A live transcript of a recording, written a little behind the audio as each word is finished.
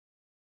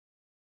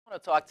I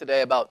want to talk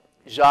today about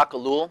Jacques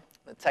Ellul,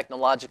 The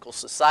Technological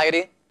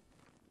Society.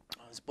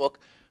 His book,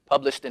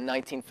 published in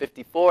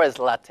 1954 as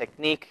La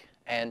Technique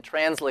and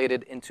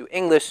translated into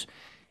English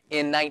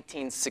in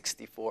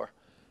 1964.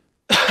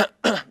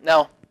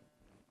 Now,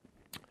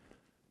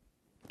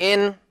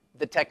 in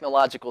the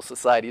Technological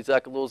Society,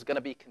 Jacques Ellul is going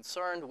to be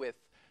concerned with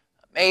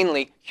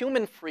mainly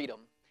human freedom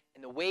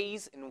and the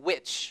ways in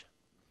which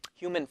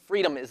human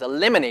freedom is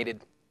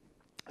eliminated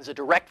as a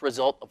direct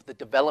result of the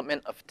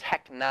development of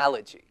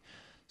technology.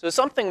 So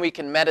something we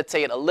can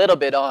meditate a little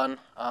bit on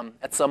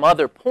at some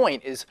other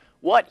point is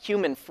what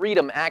human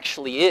freedom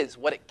actually is,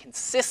 what it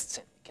consists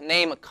in. We can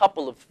name a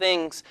couple of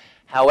things.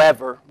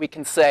 However, we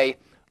can say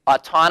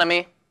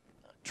autonomy,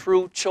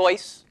 true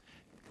choice,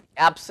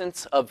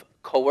 absence of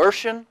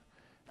coercion,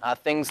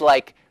 things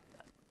like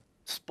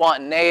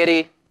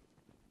spontaneity,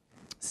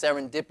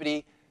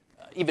 serendipity,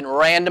 even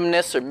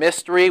randomness or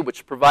mystery,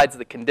 which provides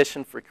the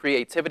condition for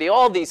creativity.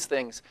 All these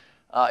things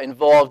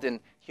involved in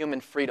human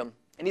freedom.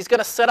 And he's going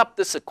to set up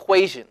this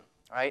equation,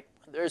 right?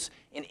 There's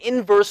an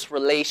inverse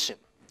relation.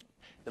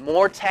 The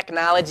more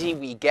technology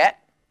we get,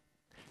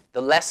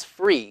 the less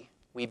free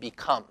we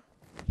become.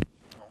 I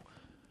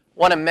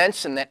want to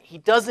mention that he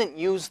doesn't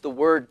use the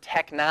word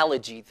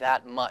technology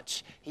that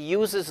much. He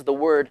uses the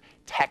word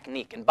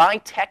technique. And by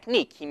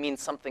technique, he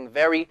means something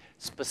very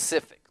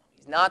specific.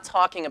 He's not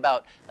talking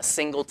about a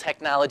single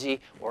technology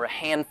or a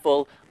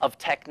handful of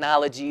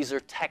technologies or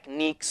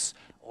techniques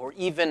or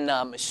even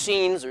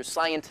machines or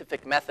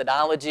scientific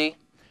methodology.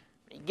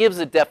 He gives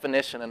a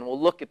definition, and we'll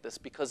look at this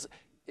because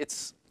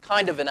it's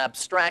kind of an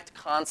abstract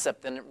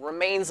concept and it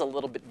remains a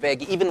little bit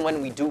vague even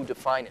when we do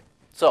define it.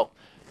 So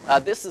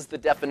this is the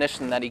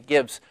definition that he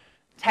gives.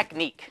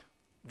 Technique,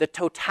 the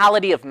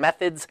totality of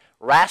methods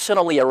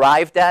rationally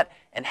arrived at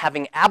and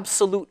having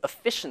absolute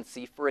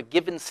efficiency for a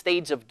given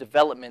stage of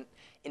development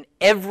in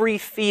every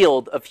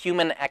field of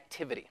human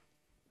activity.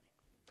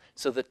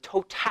 So the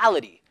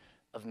totality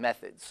of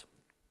methods.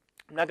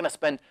 I'm not going to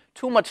spend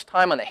too much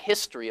time on the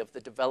history of the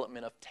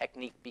development of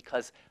technique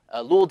because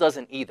Ellul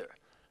doesn't either.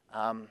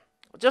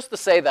 Just to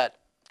say that,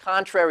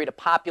 contrary to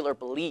popular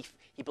belief,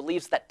 he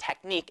believes that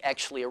technique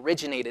actually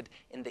originated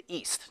in the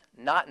East,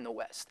 not in the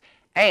West.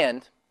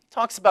 And he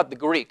talks about the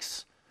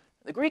Greeks.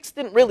 The Greeks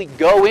didn't really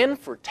go in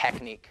for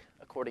technique,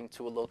 according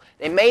to Ellul.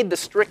 They made the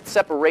strict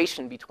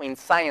separation between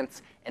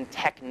science and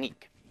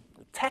technique.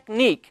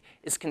 Technique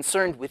is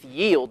concerned with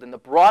yield in the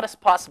broadest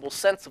possible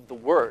sense of the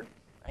word,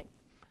 right?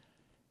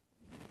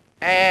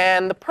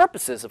 And the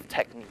purposes of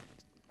technique,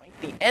 right?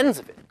 The ends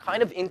of it,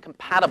 kind of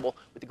incompatible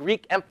with the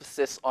Greek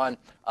emphasis on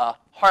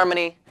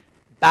harmony,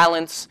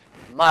 balance,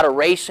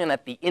 moderation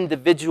at the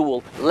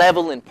individual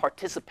level and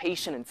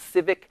participation in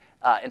civic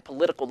and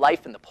political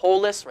life in the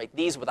polis, right?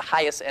 These were the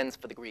highest ends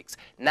for the Greeks,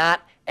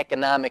 not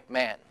economic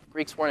man.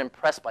 Greeks weren't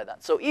impressed by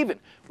that. So even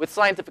with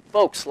scientific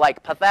folks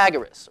like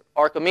Pythagoras,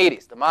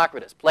 Archimedes,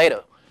 Democritus,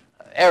 Plato,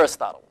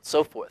 Aristotle, and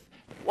so forth,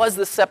 was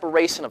the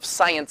separation of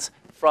science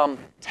from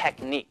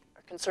technique.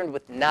 They're concerned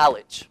with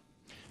knowledge.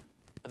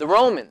 The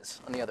Romans,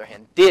 on the other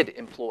hand, did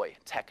employ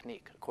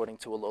technique, according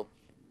to Ellul,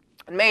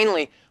 and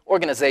mainly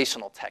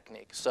organizational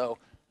techniques. So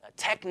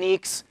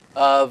techniques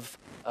of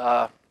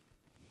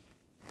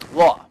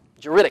law,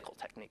 juridical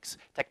techniques,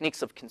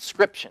 techniques of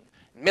conscription,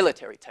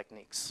 military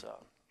techniques,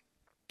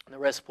 the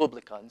res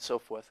publica, and so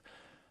forth.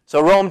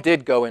 So Rome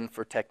did go in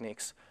for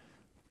techniques.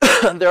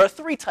 There are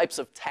three types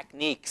of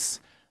techniques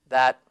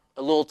that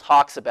Ellul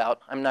talks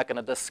about. I'm not going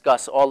to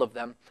discuss all of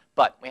them,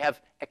 but we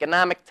have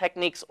economic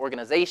techniques,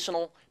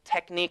 organizational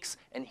techniques,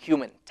 and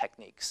human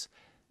techniques.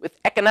 With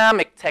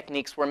economic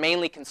techniques, we're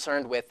mainly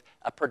concerned with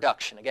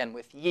production, again,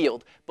 with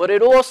yield, but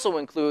it also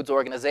includes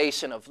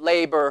organization of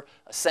labor,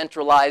 a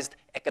centralized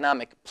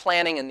economic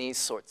planning, and these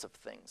sorts of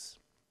things.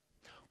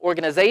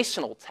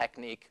 Organizational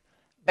technique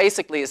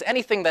basically is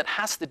anything that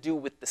has to do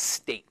with the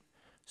state.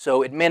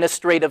 So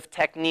administrative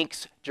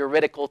techniques,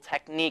 juridical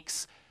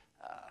techniques,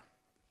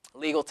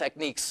 legal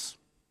techniques,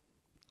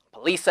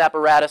 police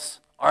apparatus,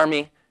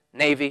 army,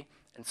 navy,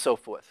 and so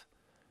forth.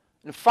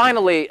 And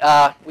finally,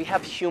 we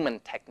have human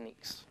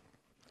techniques.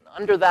 And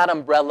under that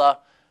umbrella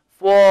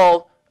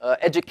fall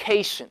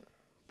education,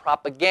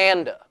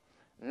 propaganda,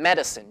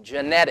 medicine,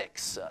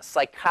 genetics,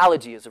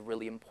 psychology is a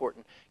really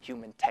important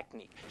human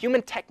technique.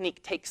 Human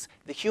technique takes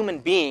the human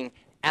being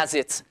as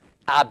its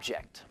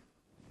object.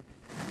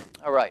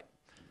 All right.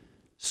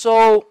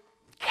 So,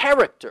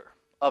 character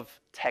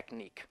of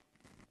technique.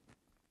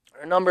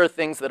 There are a number of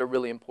things that are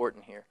really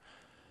important here.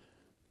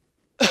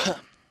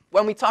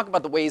 When we talk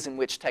about the ways in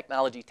which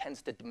technology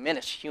tends to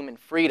diminish human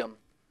freedom,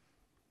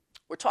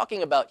 we're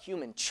talking about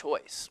human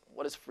choice.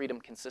 What does freedom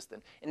consist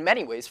in? In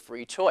many ways,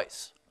 free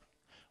choice.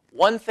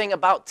 One thing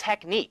about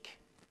technique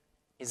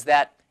is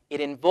that it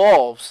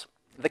involves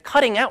the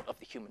cutting out of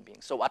the human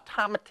being, so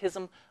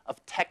automatism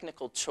of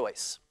technical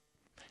choice.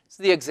 This is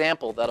the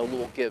example that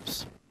Ellul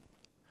gives.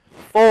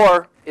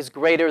 4 is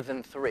greater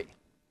than 3.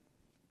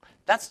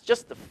 That's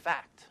just the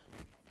fact.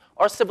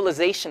 Our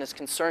civilization is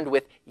concerned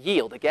with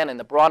yield, again, in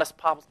the broadest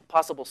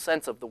possible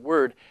sense of the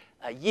word,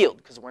 yield,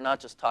 because we're not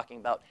just talking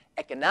about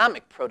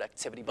economic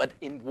productivity, but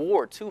in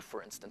war too,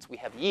 for instance, we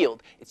have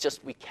yield. It's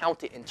just we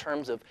count it in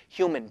terms of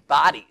human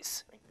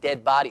bodies,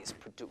 dead bodies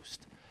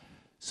produced.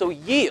 So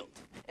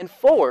yield. And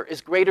 4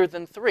 is greater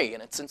than 3,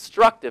 and it's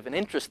instructive and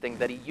interesting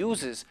that he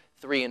uses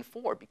 3 and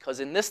 4, because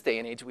in this day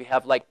and age we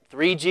have like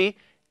 3G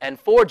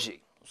and 4G.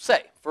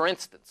 Say, for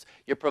instance,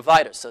 your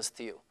provider says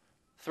to you,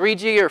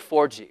 3G or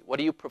 4G, what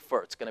do you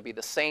prefer? It's going to be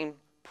the same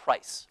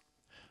price.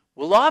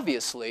 Well,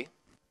 obviously,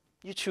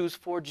 you choose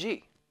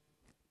 4G.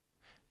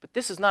 But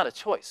this is not a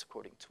choice,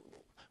 according to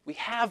Ellul. We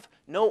have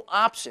no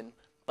option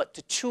but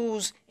to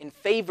choose in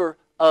favor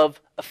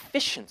of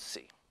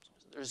efficiency.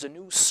 There's a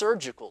new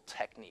surgical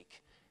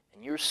technique,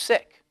 and you're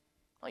sick.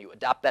 Well, you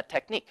adopt that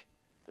technique.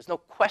 There's no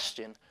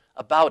question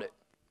about it.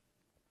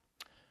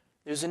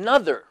 There's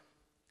another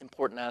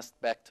important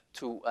aspect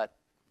to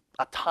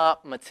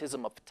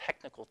automatism of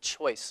technical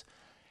choice,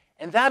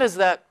 and that is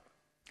that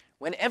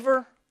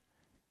whenever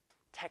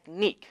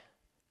technique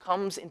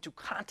comes into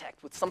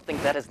contact with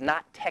something that is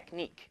not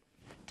technique,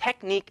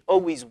 technique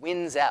always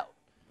wins out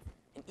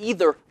and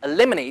either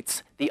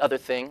eliminates the other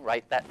thing,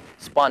 right, that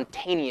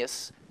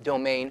spontaneous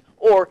domain,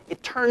 or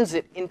it turns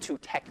it into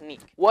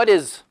technique. What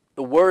is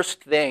the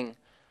worst thing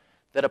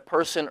that a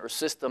person or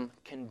system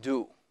can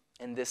do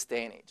in this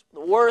day and age?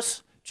 The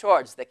worst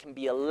charge that can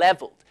be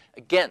leveled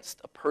against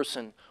a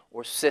person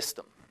or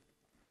system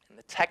in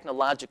the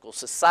technological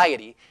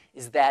society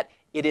is that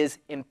it is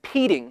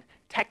impeding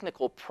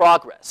technical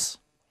progress.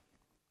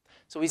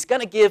 So he's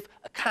going to give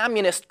a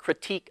communist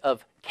critique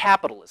of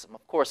capitalism.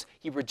 Of course,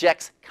 he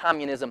rejects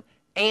communism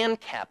and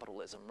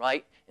capitalism,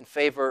 right, in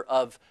favor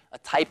of a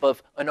type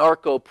of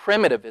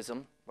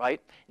anarcho-primitivism,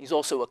 right? He's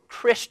also a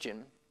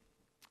Christian,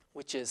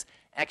 which is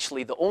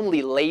actually the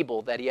only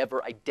label that he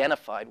ever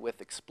identified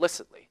with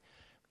explicitly.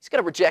 He's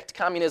going to reject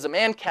communism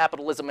and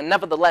capitalism and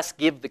nevertheless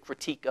give the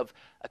critique of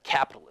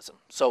capitalism.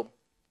 So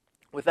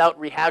without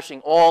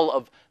rehashing all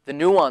of the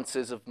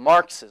nuances of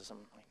Marxism,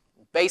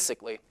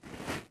 basically,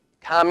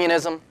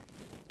 communism,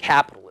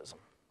 capitalism.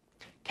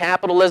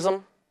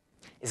 Capitalism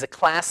is a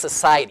class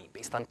society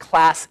based on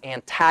class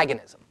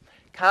antagonism.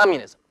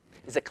 Communism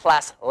is a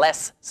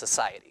classless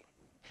society.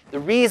 The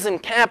reason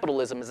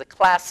capitalism is a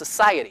class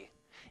society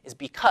is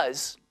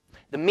because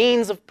the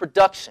means of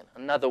production,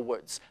 in other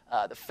words,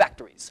 the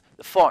factories,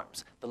 the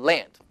farms, the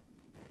land,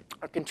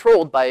 are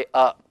controlled by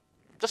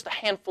just a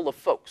handful of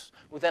folks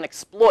who then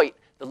exploit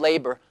the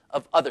labor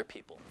of other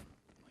people.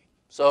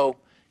 So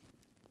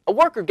a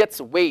worker gets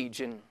a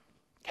wage in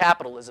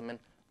capitalism, and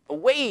a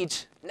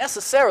wage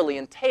necessarily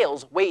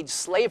entails wage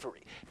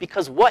slavery,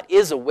 because what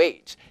is a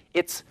wage?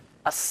 It's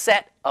a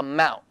set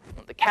amount.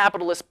 The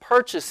capitalist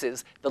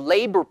purchases the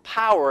labor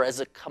power as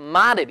a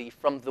commodity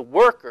from the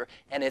worker,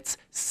 and it's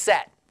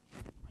set.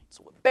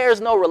 So it bears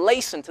no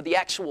relation to the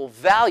actual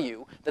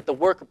value that the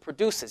worker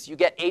produces. You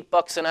get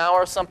 $8 an hour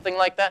or something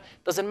like that.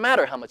 Doesn't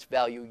matter how much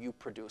value you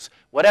produce.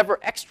 Whatever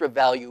extra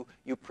value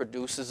you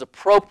produce is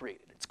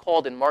appropriated. It's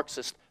called in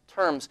Marxist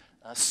terms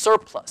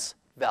surplus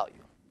value.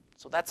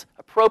 So that's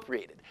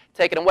appropriated,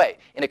 taken away.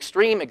 An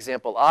extreme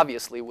example,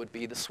 obviously, would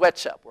be the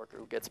sweatshop worker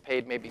who gets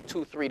paid maybe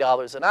 $2,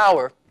 $3 an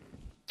hour,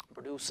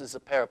 produces a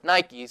pair of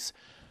Nikes,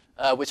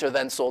 which are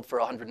then sold for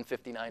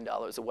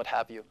 $159 or what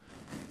have you.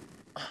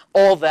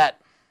 All that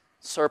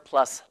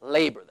surplus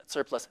labor, that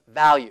surplus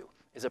value,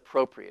 is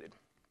appropriated.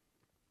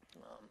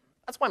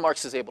 That's why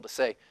Marx is able to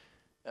say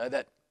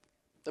that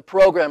the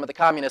program of the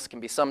communists can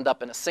be summed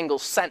up in a single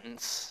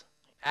sentence,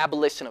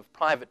 abolition of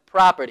private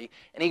property,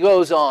 and he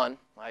goes on,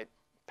 right,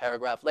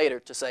 paragraph later,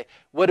 to say,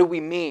 what do we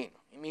mean?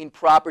 You mean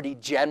property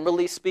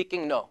generally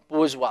speaking? No,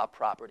 bourgeois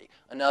property.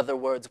 In other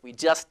words, we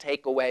just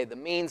take away the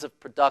means of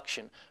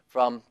production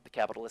from the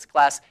capitalist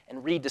class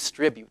and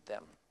redistribute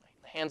them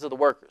in the hands of the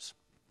workers.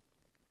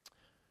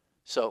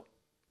 So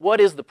what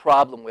is the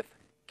problem with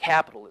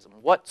capitalism?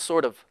 What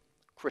sort of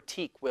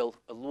critique will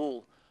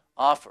Ellul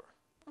offer?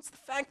 It's the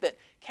fact that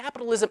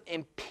capitalism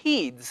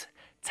impedes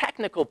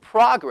technical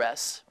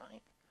progress,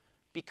 right,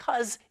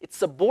 because it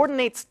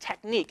subordinates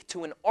technique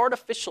to an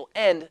artificial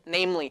end,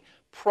 namely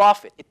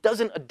profit. It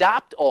doesn't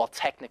adopt all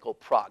technical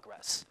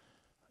progress.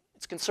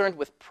 It's concerned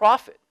with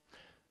profit.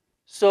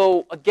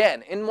 So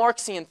again, in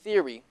Marxian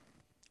theory,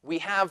 we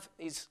have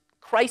these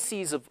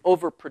crises of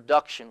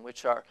overproduction,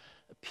 which are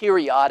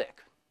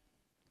periodic.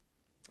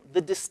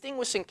 The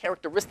distinguishing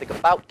characteristic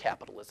about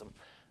capitalism,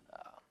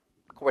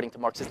 according to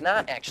Marx, is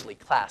not actually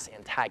class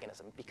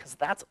antagonism, because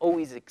that's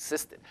always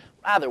existed.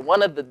 Rather,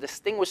 one of the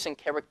distinguishing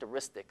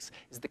characteristics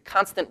is the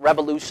constant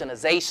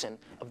revolutionization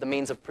of the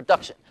means of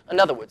production. In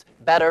other words,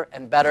 better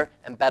and better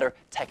and better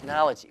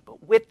technology.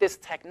 But with this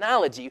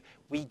technology,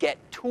 we get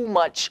too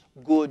much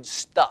good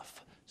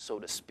stuff, so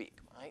to speak,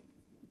 right?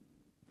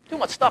 Too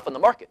much stuff in the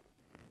market.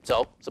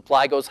 So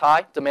supply goes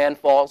high, demand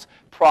falls,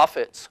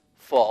 profits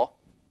fall.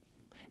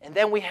 And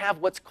then we have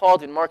what's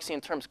called in Marxian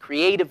terms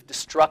creative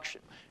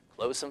destruction.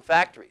 Close some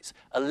factories,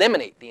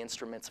 eliminate the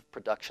instruments of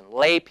production,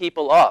 lay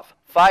people off,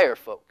 fire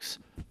folks.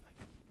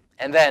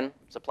 And then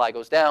supply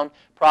goes down,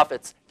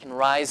 profits can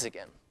rise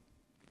again.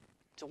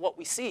 So what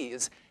we see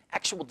is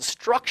actual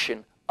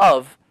destruction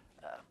of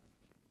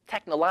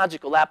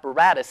technological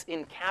apparatus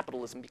in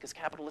capitalism, because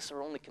capitalists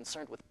are only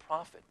concerned with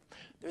profit.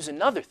 There's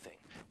another thing.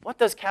 What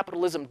does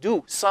capitalism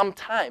do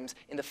sometimes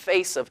in the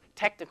face of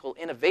technical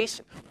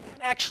innovation?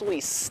 It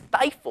actually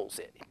stifles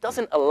it. It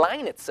doesn't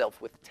align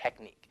itself with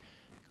technique.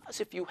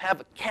 Because if you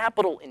have a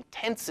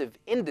capital-intensive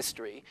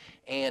industry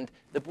and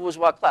the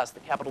bourgeois class, the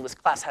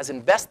capitalist class, has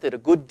invested a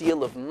good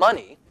deal of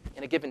money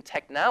in a given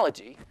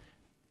technology,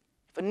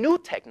 if a new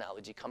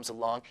technology comes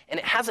along and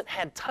it hasn't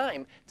had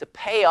time to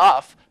pay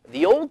off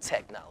the old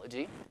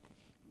technology,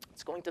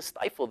 it's going to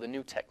stifle the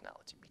new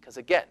technology because,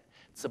 again,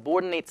 it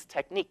subordinates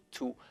technique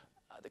to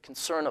the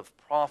concern of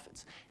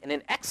profits. And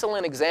an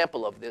excellent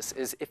example of this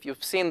is if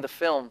you've seen the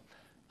film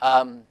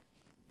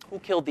Who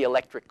Killed the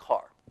Electric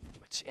Car,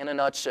 which in a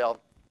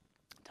nutshell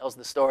tells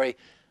the story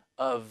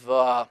of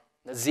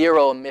the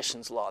zero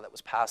emissions law that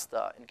was passed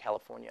in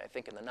California, I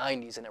think in the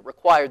 90s, and it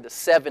required the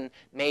 7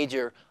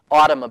 major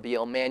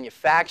automobile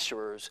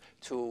manufacturers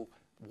to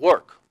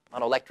work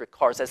on electric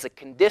cars as a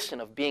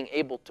condition of being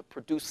able to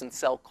produce and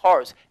sell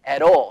cars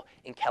at all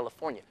in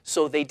California.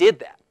 So they did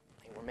that.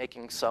 They were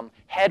making some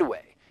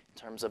headway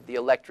in terms of the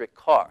electric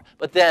car.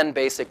 But then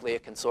basically a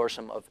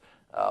consortium of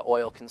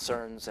oil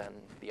concerns and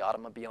the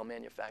automobile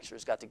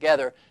manufacturers got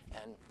together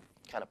and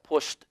kind of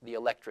pushed the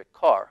electric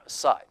car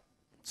aside.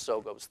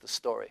 So goes the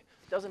story.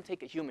 It doesn't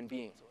take a human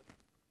being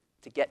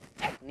to get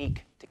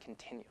technique to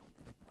continue.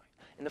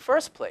 In the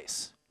first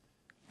place,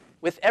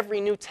 with every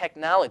new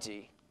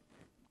technology,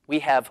 we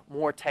have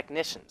more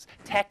technicians.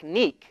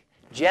 Technique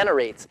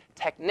generates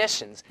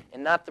technicians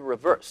and not the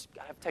reverse.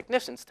 You have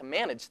technicians to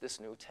manage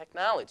this new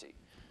technology.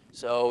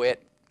 So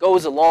it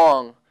goes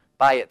along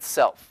by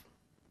itself.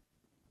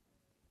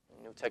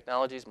 New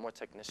technologies, more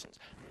technicians.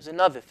 There's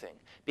another thing.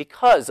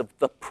 Because of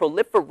the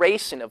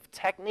proliferation of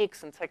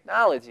techniques and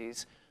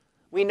technologies,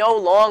 we no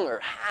longer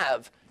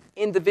have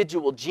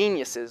individual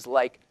geniuses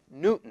like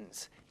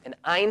Newtons and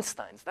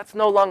Einsteins. That's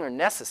no longer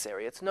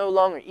necessary. It's no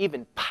longer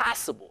even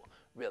possible,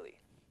 really.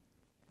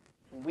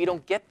 We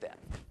don't get that.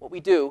 What we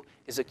do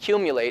is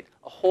accumulate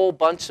a whole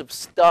bunch of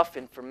stuff,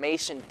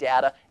 information,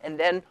 data, and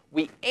then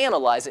we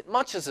analyze it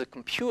much as a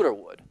computer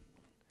would.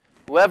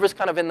 Whoever's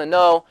kind of in the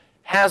know,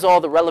 has all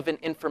the relevant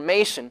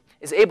information,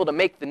 is able to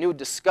make the new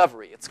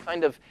discovery. It's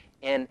kind of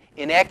an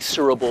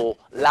inexorable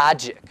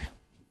logic.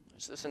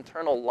 There's this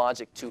internal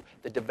logic to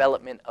the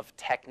development of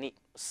technique,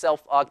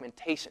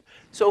 self-augmentation.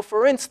 So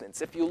for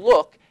instance, if you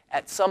look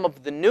at some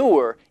of the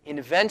newer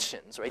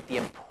inventions, right, the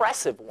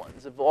impressive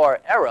ones of our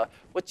era,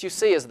 what you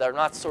see is they're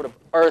not sort of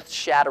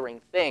earth-shattering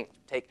things.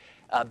 Take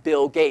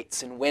Bill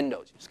Gates and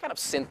Windows, just kind of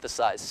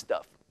synthesize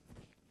stuff.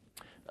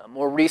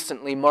 More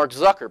recently, Mark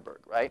Zuckerberg,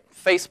 right,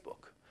 Facebook.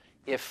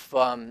 If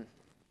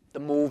the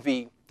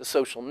movie The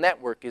Social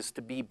Network is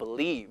to be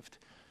believed,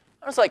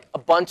 there's like a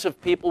bunch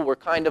of people were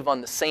kind of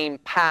on the same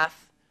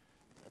path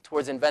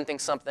towards inventing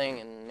something,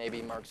 and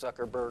maybe Mark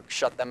Zuckerberg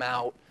shut them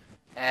out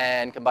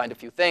and combined a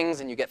few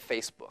things, and you get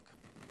Facebook.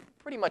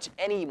 Pretty much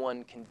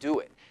anyone can do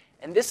it.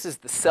 And this is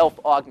the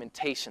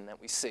self-augmentation that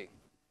we see.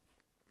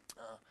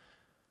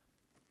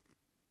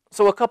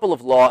 So a couple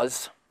of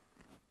laws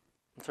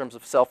in terms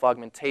of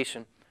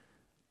self-augmentation.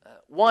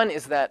 One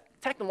is that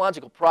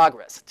technological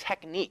progress,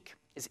 technique,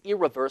 is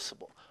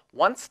irreversible.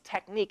 Once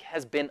technique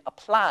has been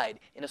applied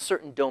in a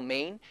certain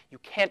domain, you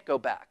can't go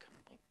back.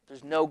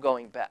 There's no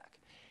going back.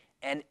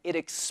 And it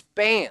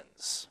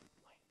expands.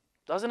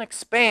 It doesn't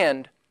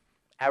expand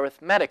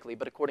arithmetically,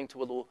 but according to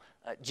Ellul,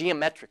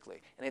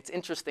 geometrically. And it's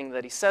interesting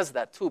that he says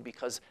that too,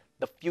 because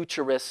the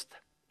futurist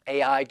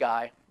AI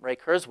guy, Ray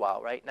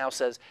Kurzweil, right, now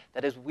says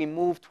that as we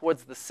move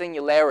towards the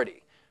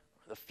singularity,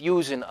 the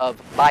fusion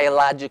of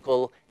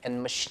biological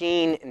and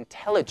machine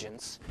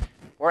intelligence,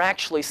 we're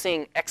actually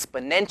seeing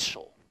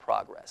exponential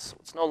progress. So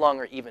it's no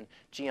longer even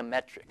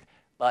geometric.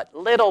 But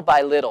little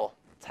by little,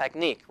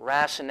 technique,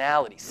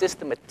 rationality,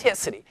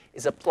 systematicity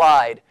is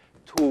applied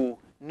to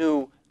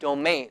new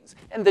domains.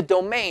 And the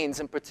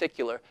domains in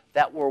particular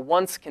that were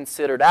once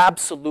considered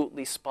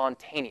absolutely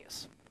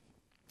spontaneous.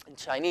 In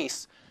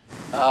Chinese,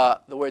 the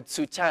word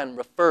自然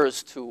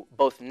refers to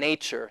both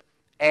nature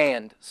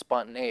and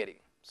spontaneity.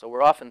 So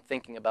we're often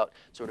thinking about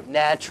sort of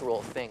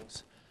natural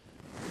things.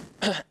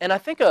 And I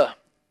think a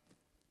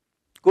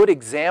good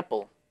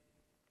example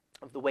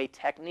of the way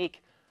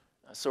technique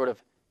sort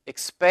of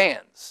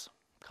expands,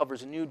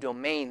 covers new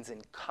domains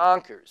and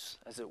conquers,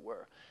 as it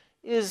were,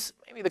 is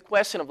maybe the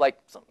question of like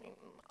something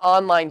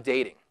online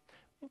dating.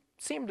 It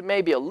seemed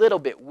maybe a little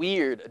bit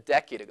weird a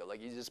decade ago.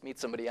 Like you just meet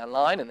somebody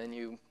online and then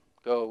you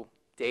go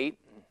date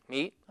and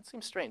meet. That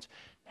seems strange.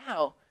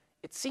 Now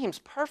it seems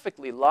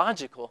perfectly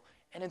logical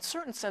and in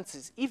certain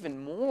senses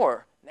even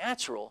more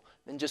natural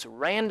than just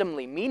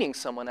randomly meeting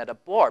someone at a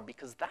bar,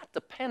 because that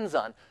depends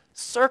on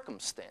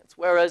circumstance.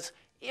 Whereas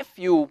if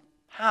you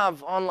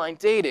have online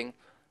dating,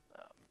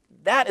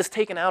 that is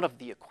taken out of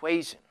the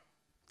equation.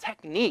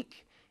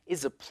 Technique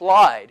is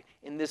applied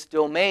in this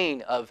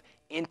domain of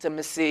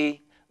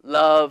intimacy,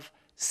 love,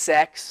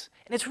 sex,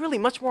 and it's really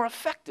much more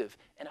effective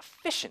and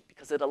efficient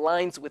because it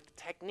aligns with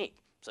technique.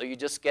 So you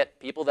just get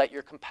people that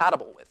you're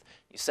compatible with.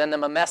 You send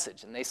them a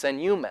message, and they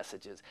send you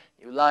messages.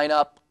 You line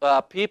up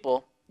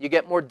people, you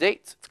get more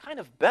dates. It's kind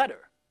of better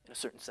in a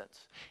certain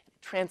sense. It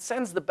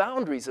transcends the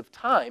boundaries of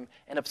time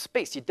and of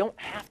space. You don't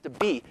have to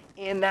be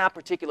in that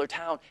particular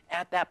town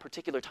at that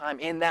particular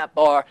time in that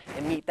bar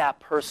and meet that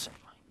person.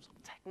 So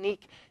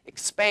technique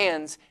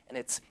expands, and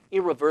it's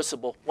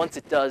irreversible once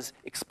it does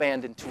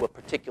expand into a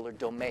particular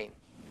domain.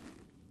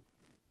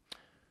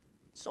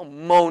 So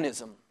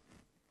monism.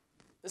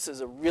 This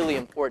is a really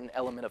important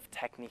element of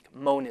technique,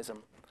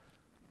 monism.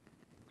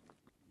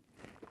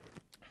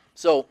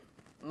 So,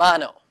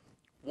 mono,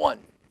 one.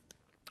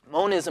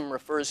 Monism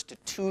refers to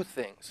two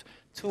things,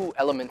 two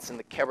elements in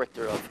the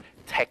character of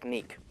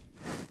technique.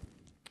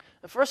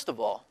 First of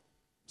all,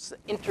 it's the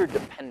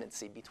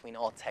interdependency between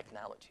all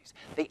technologies.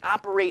 They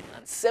operate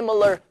on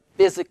similar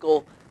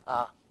physical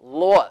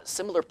laws,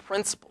 similar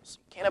principles.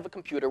 You can't have a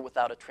computer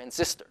without a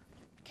transistor.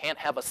 Can't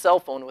have a cell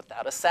phone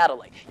without a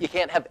satellite. You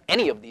can't have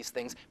any of these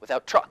things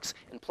without trucks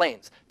and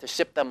planes to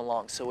ship them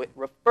along. So it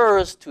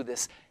refers to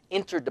this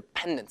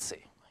interdependency.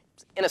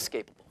 It's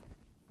inescapable.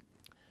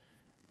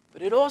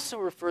 But it also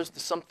refers to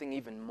something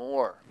even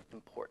more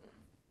important.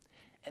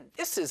 And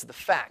this is the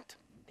fact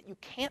that you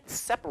can't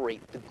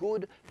separate the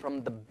good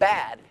from the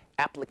bad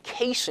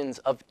applications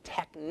of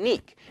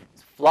technique.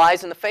 It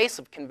flies in the face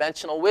of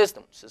conventional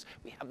wisdom. It says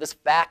we have this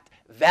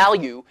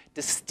fact-value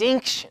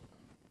distinction.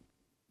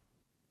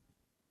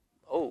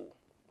 Oh,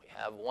 we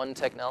have one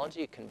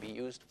technology. It can be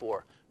used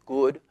for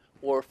good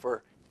or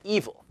for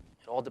evil.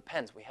 It all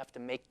depends. We have to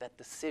make that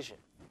decision.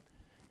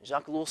 And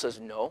Jacques Ellul says,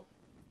 no.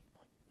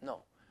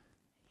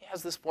 He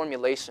has this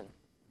formulation.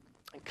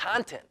 And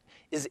content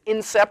is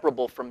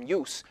inseparable from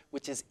use,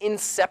 which is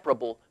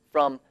inseparable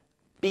from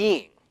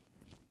being.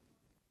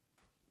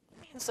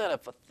 It means that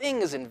if a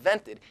thing is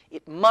invented,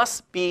 it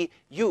must be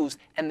used,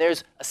 and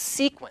there's a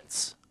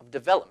sequence of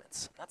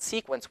developments. That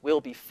sequence will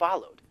be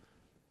followed.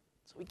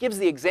 So he gives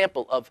the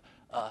example of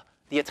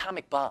the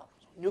atomic bomb,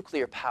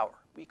 nuclear power.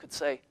 We could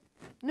say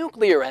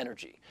nuclear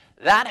energy.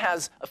 That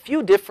has a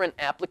few different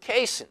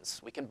applications.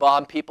 We can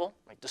bomb people,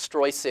 like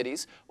destroy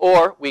cities,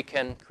 or we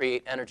can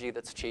create energy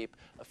that's cheap,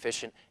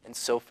 efficient, and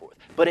so forth.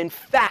 But in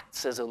fact,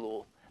 says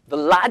Ellul, the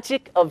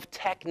logic of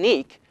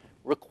technique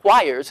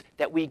requires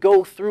that we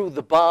go through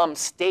the bomb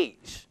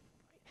stage.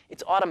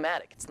 It's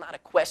automatic. It's not a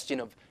question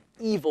of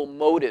evil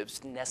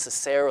motives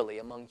necessarily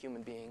among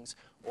human beings,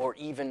 or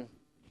even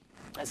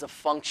as a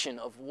function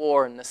of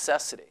war and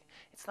necessity.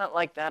 It's not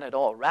like that at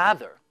all.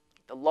 Rather,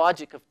 the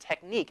logic of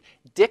technique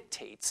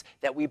dictates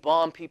that we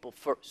bomb people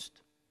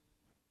first.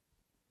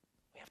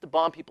 We have to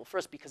bomb people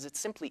first because it's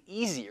simply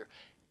easier,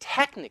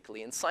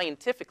 technically and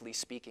scientifically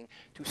speaking,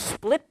 to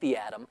split the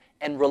atom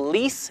and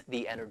release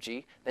the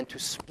energy than to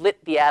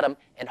split the atom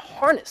and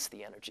harness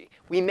the energy.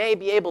 We may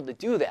be able to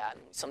do that,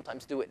 and we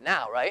sometimes do it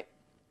now, right?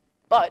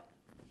 But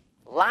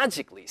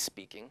logically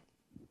speaking,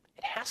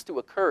 it has to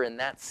occur in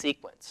that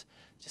sequence.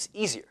 Just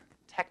easier,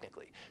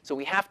 technically. So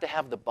we have to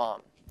have the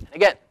bomb. And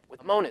again,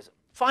 with monism.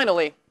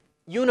 Finally,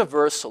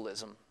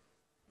 universalism.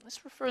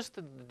 This refers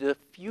to the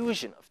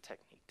diffusion of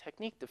technique.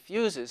 Technique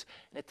diffuses,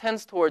 and it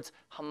tends towards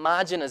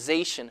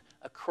homogenization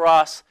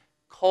across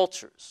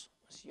cultures.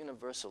 It's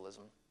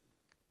universalism.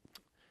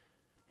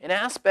 An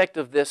aspect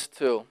of this,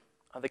 too,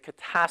 are the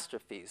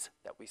catastrophes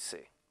that we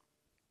see.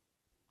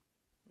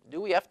 Do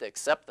we have to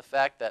accept the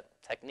fact that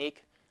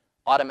technique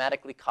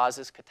automatically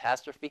causes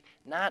catastrophe?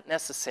 Not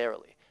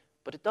necessarily.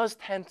 But it does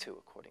tend to,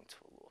 according to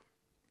Ellul.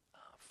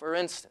 For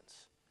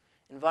instance,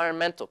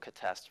 environmental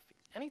catastrophe.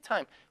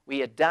 Anytime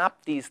we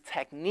adopt these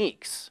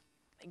techniques,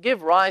 they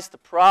give rise to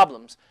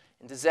problems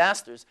and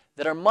disasters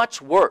that are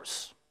much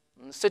worse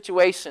than the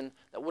situation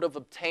that would have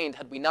obtained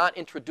had we not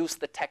introduced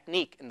the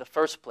technique in the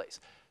first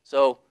place.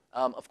 So,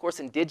 of course,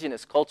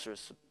 indigenous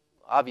cultures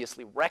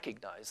obviously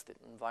recognize the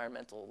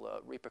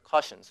environmental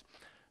repercussions,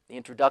 the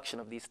introduction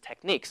of these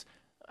techniques.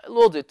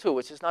 Ellul did too,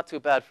 which is not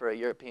too bad for a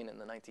European in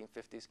the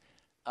 1950s.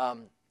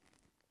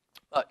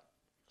 But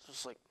it's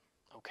just like,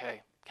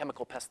 okay,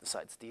 chemical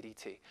pesticides,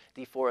 DDT,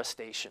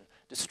 deforestation,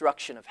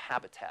 destruction of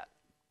habitat.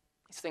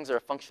 These things are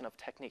a function of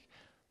technique.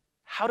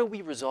 How do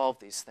we resolve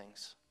these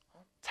things?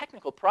 Well,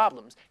 technical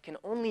problems can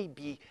only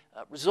be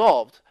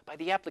resolved by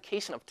the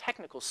application of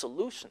technical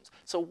solutions.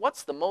 So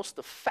what's the most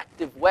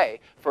effective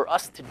way for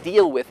us to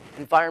deal with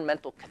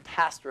environmental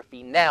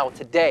catastrophe now,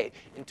 today,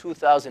 in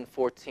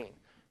 2014?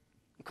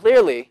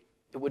 Clearly,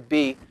 it would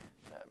be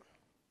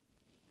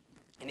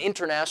an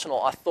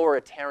international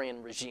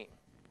authoritarian regime,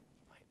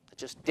 right, that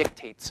just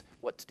dictates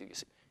what to do.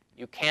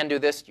 You can do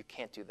this, you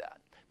can't do that.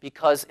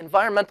 Because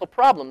environmental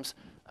problems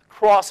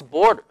cross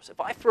borders.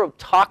 If I throw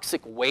toxic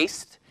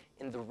waste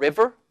in the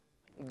river,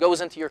 it goes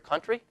into your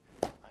country,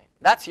 right,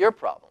 that's your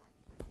problem.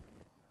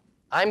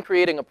 I'm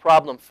creating a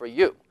problem for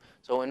you.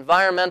 So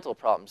environmental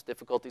problems,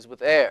 difficulties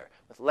with air,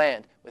 with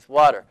land, with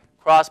water,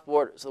 cross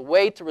borders. The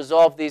way to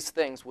resolve these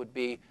things would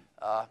be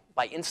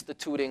by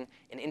instituting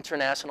an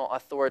international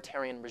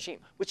authoritarian regime,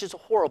 which is a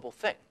horrible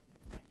thing.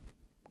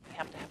 We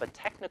have to have a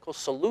technical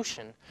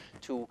solution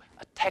to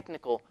a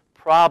technical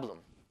problem.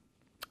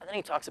 And then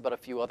he talks about a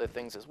few other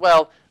things as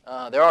well.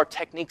 There are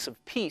techniques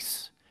of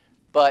peace,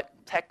 but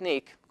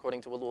technique,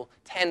 according to Ellul,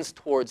 tends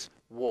towards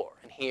war.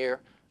 And here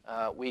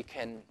we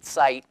can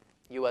cite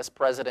U.S.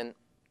 President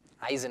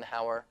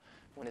Eisenhower,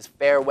 who in his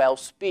farewell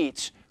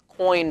speech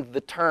coined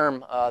the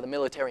term the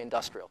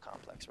military-industrial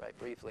complex, right,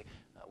 briefly.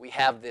 We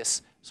have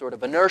this sort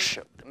of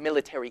inertia, the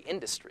military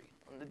industry.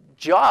 And the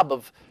job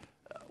of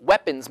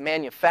weapons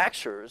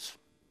manufacturers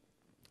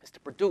is to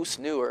produce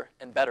newer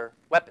and better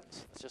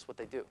weapons. That's just what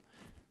they do.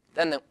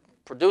 Then to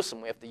produce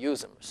them, we have to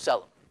use them or sell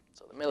them.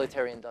 So the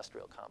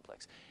military-industrial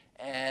complex.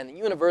 And the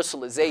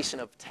universalization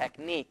of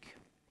technique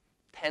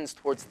tends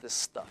towards this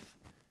stuff.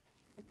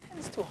 It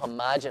tends to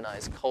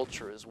homogenize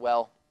culture as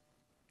well.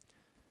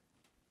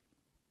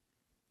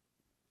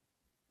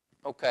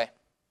 Okay.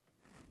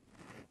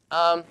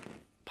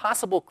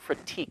 Possible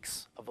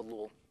critiques of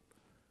Ellul.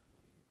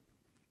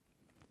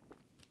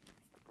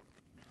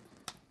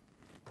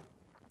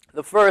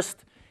 The first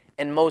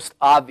and most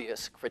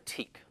obvious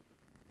critique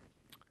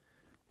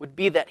would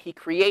be that he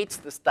creates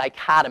this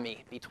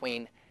dichotomy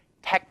between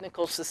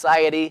technical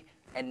society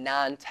and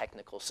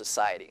non-technical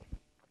society.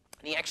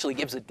 And he actually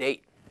gives a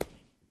date,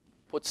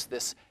 puts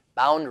this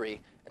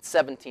boundary at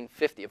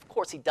 1750. Of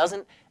course, he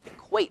doesn't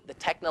equate the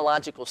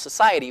technological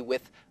society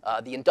with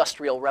the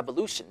Industrial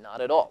Revolution,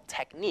 not at all.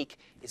 Technique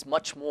is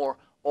much more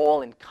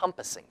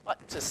all-encompassing. But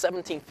to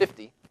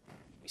 1750,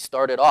 we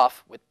started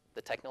off with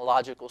the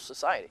technological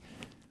society.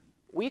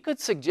 We could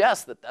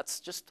suggest that that's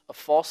just a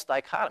false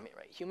dichotomy,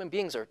 right? Human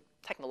beings are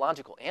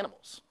technological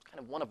animals. It's kind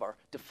of one of our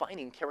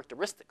defining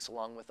characteristics,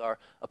 along with our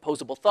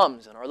opposable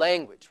thumbs and our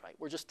language, right?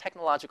 We're just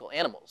technological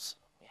animals.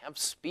 We have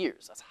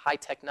spears. That's high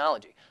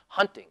technology.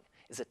 Hunting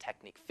is a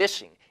technique.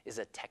 Fishing is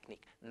a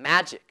technique.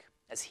 Magic,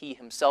 as he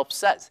himself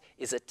says,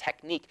 is a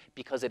technique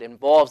because it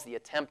involves the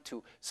attempt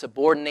to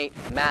subordinate,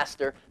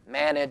 master,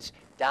 manage,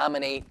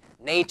 dominate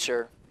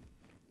nature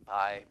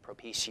by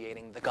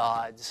propitiating the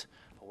gods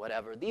or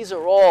whatever. These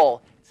are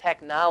all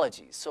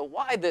technologies. So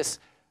why this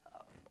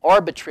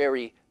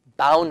arbitrary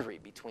boundary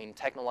between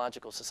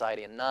technological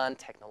society and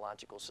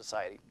non-technological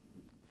society?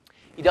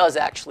 He does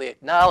actually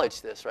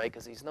acknowledge this, right,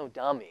 because he's no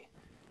dummy.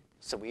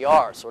 So we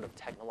are sort of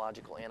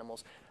technological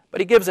animals. But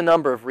he gives a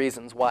number of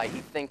reasons why he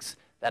thinks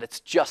that it's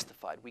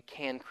justified. We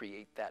can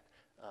create that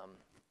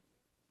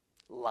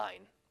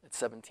line at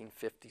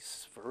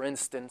 1750s. For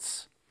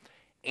instance,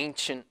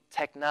 ancient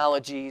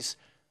technologies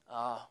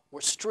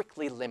were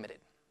strictly limited.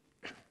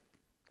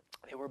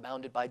 They were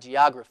bounded by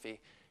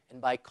geography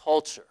and by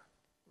culture.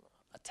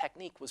 A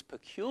technique was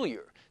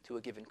peculiar to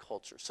a given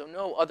culture, so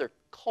no other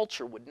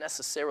culture would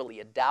necessarily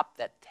adopt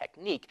that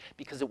technique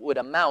because it would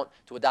amount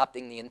to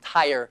adopting the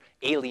entire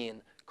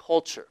alien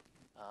culture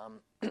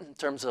in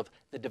terms of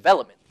the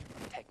development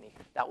of the technique.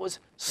 That was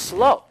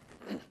slow,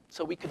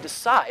 so we could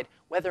decide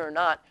whether or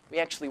not we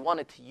actually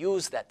wanted to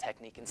use that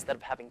technique instead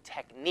of having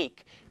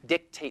technique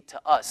dictate to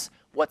us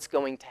what's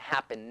going to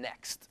happen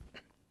next.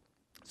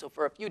 So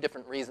for a few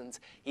different reasons,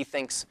 he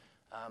thinks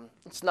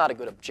it's not a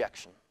good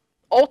objection.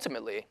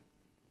 Ultimately,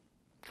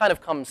 kind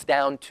of comes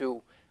down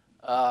to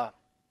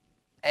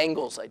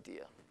Engels'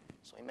 idea.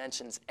 So he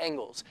mentions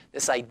Engels,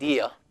 this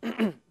idea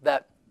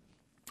that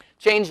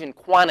change in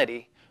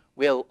quantity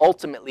will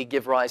ultimately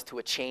give rise to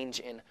a change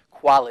in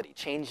quality.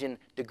 Change in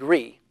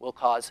degree will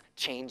cause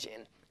change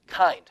in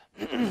kind.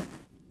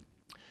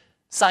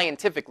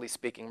 Scientifically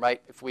speaking,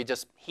 right, if we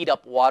just heat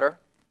up water,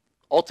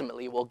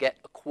 ultimately we'll get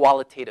a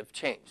qualitative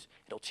change.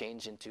 It'll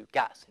change into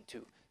gas,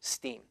 into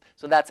steam.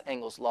 So that's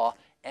Engels' law.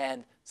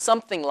 And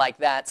something like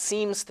that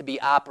seems to be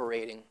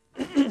operating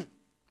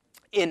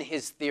in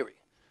his theory.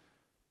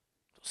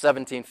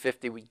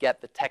 1750, we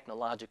get the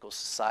technological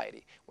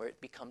society, where it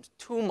becomes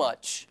too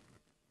much,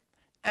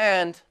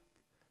 and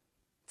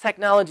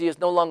technology is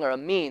no longer a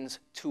means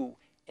to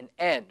an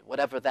end,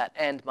 whatever that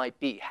end might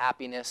be,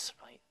 happiness,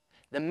 right?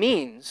 The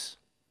means,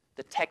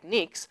 the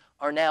techniques,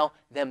 are now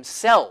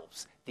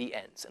themselves the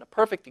ends. And a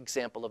perfect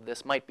example of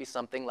this might be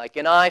something like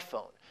an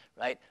iPhone,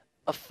 right?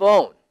 A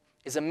phone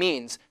is a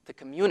means to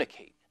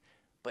communicate.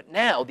 But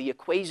now the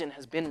equation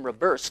has been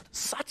reversed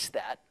such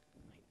that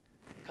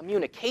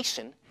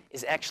communication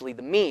is actually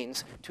the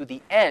means to the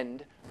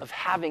end of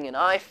having an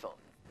iPhone.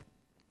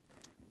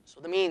 So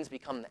the means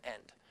become the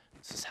end.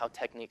 This is how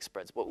technique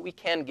spreads. But we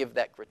can give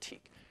that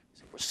critique.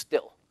 We're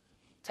still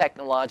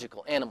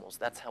technological animals.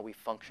 That's how we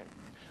function.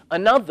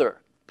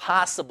 Another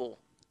possible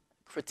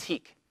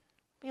critique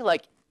would be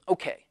like,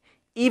 okay,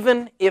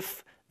 even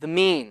if the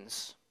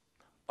means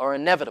are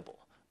inevitable,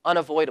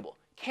 unavoidable,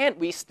 can't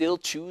we still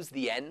choose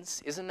the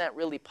ends? Isn't that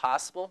really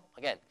possible?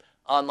 Again,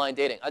 online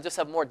dating. I just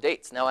have more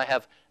dates. Now I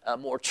have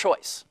more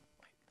choice.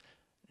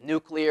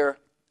 Nuclear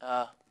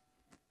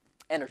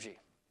energy.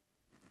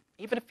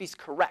 Even if he's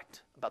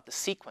correct about the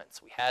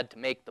sequence we had to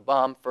make the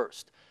bomb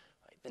first,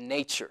 right, the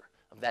nature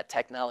of that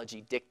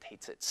technology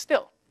dictates it.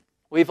 Still,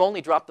 we've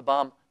only dropped the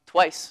bomb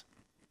twice,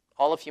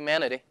 all of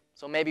humanity,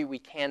 so maybe we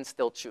can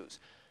still choose.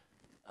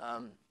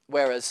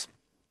 Whereas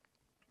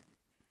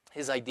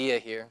his idea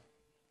here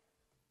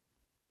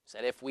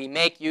said if we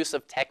make use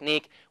of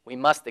technique, we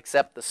must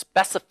accept the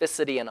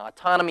specificity and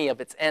autonomy of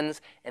its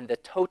ends and the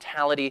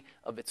totality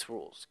of its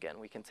rules. Again,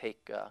 we can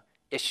take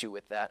issue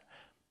with that.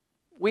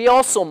 We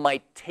also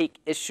might take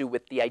issue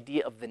with the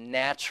idea of the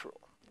natural.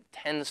 It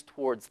tends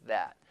towards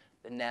that,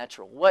 the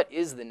natural. What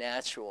is the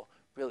natural,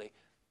 really?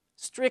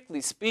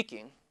 Strictly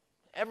speaking,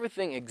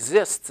 everything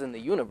exists in the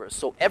universe,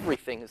 so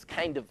everything is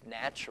kind of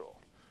natural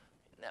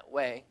in that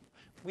way.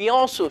 We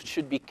also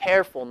should be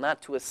careful not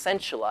to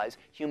essentialize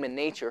human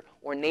nature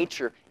or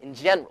nature in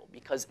general,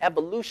 because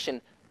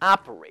evolution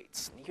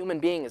operates. The human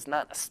being is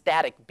not a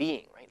static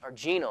being, right? Our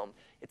genome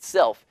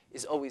itself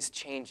is always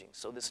changing.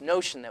 So this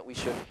notion that we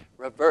should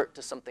revert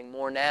to something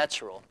more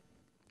natural,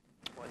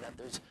 or that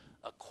there's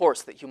a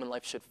course that human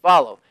life should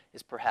follow,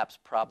 is perhaps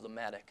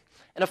problematic.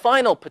 And a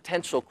final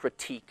potential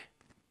critique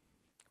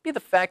would be the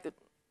fact that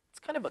it's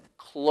kind of a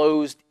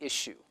closed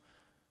issue.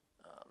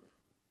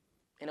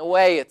 In a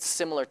way, it's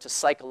similar to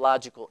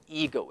psychological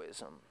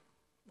egoism,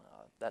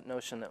 that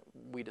notion that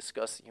we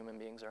discuss that human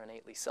beings are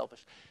innately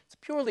selfish. It's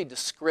purely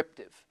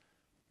descriptive.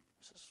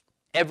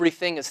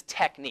 Everything is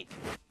technique.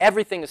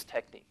 Everything is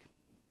technique.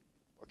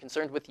 We're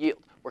concerned with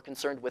yield. We're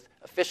concerned with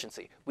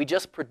efficiency. We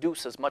just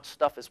produce as much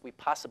stuff as we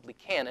possibly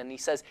can. And he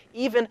says,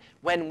 even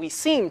when we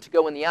seem to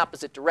go in the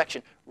opposite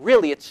direction,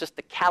 really it's just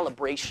the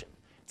calibration.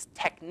 It's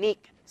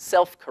technique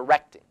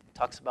self-correcting. He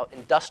talks about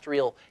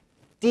industrial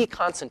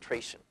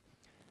deconcentration.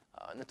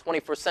 In the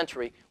 21st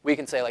century, we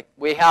can say, like,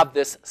 we have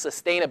this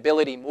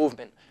sustainability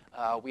movement.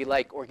 We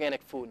like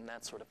organic food and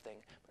that sort of thing.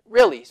 But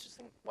really, he's just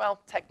saying,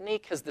 well,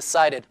 technique has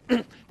decided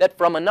that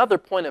from another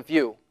point of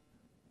view,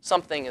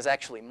 something is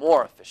actually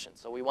more efficient.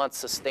 So we want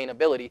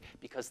sustainability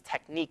because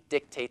technique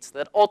dictates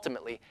that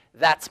ultimately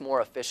that's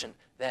more efficient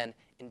than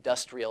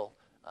industrial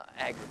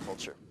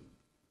agriculture.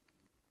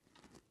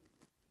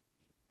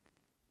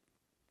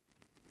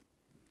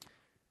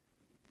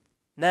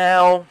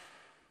 Now,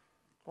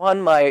 one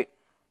might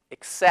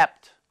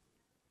accept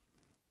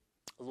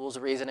Ellul's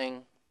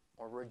reasoning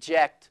or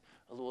reject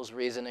Ellul's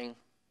reasoning.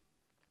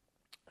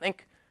 I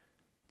think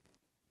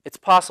it's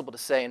possible to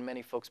say, and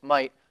many folks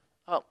might,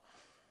 oh,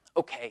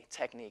 okay,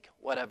 technique,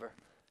 whatever.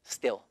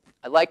 Still,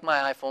 I like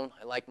my iPhone,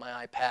 I like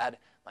my iPad,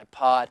 my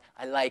pod,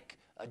 I like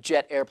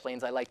jet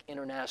airplanes, I like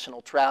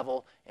international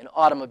travel and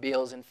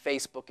automobiles and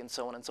Facebook and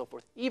so on and so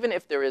forth. Even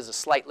if there is a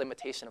slight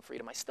limitation of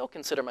freedom, I still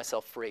consider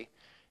myself free.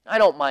 I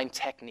don't mind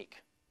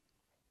technique.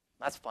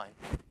 That's fine.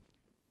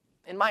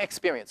 In my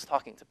experience,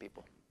 talking to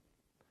people,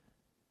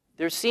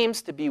 there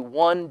seems to be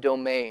one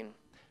domain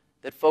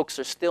that folks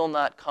are still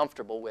not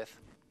comfortable with,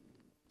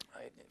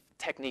 right?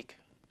 Technique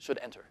should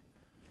enter.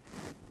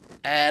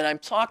 And I'm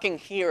talking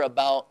here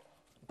about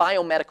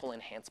biomedical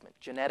enhancement,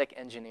 genetic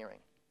engineering.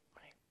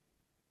 Right?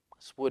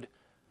 This would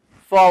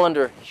fall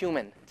under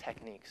human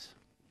techniques.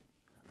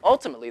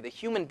 Ultimately, the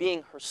human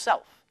being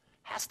herself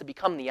has to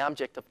become the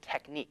object of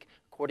technique,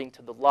 according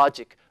to the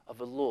logic of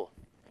Ellul.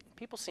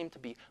 People seem to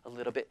be a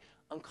little bit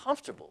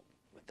uncomfortable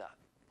with that.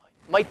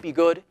 Might be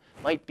good,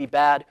 might be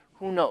bad,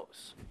 who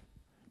knows?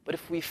 But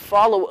if we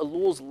follow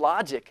Ellul's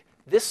logic,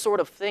 this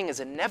sort of thing is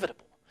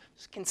inevitable.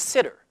 Just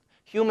consider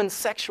human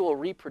sexual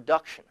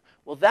reproduction.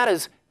 Well, that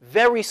is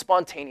very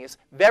spontaneous,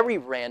 very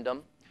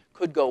random,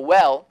 could go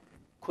well,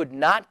 could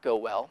not go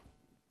well.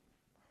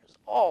 There's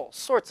all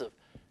sorts of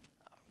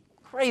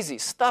crazy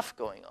stuff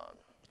going on.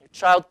 Your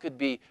child could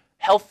be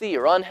healthy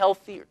or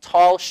unhealthy, or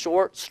tall,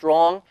 short,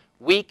 strong,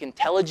 weak,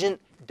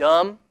 intelligent,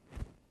 dumb.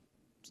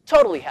 It's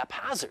totally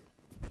haphazard,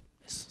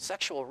 this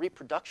sexual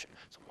reproduction.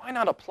 So why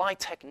not apply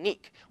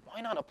technique?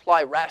 Why not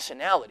apply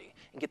rationality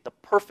and get the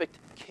perfect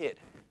kid?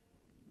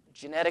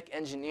 Genetic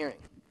engineering.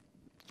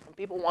 Some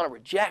people want to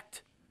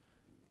reject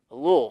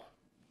Ellul.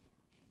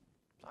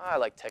 I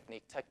like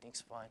technique.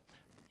 Technique's fine.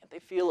 Yet they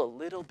feel a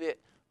little bit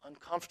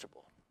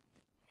uncomfortable.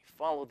 We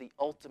follow the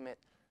ultimate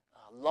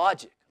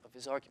logic of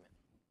his argument,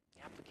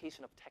 the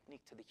application of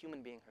technique to the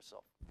human being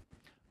herself.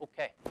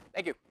 Okay,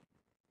 thank you.